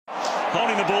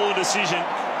holding the ball a decision.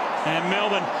 And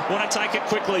Melbourne want to take it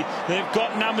quickly. They've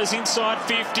got numbers inside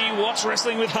 50. Watts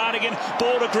wrestling with Hartigan.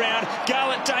 Ball to ground.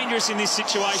 Garlett dangerous in this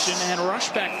situation. And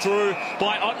rushed back through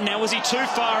by Otten. Now, was he too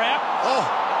far out? Oh.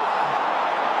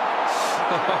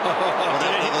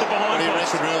 Did it hit the behind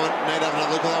post? Need to have another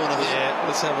look at that one, I think. Yeah,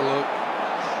 let's have a look.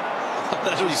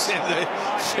 That's what he said there.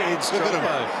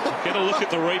 Get a look at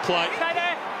the replay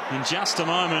in just a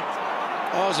moment.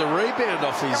 Oh, it was a rebound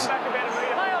off his...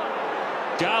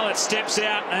 Garlett steps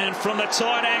out, and from the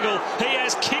tight angle, he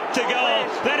has kicked the goal.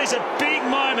 That is a big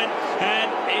moment,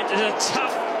 and it is a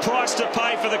tough price to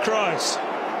pay for the Crows.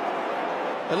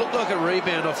 It looked like a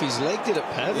rebound off his leg, did it,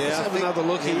 Pat? Yeah, Let's have another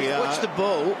look here. Watch the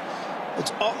ball.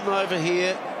 It's Otten over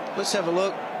here. Let's have a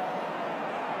look.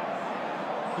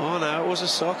 Oh, no, it was a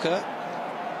soccer.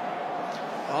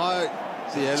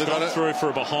 Yeah, look, got through for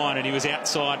a behind, and he was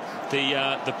outside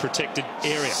the protected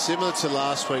area. Similar to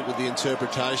last week with the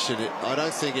interpretation, I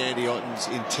don't think Andy Otten's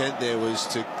intent there was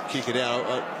to kick it out.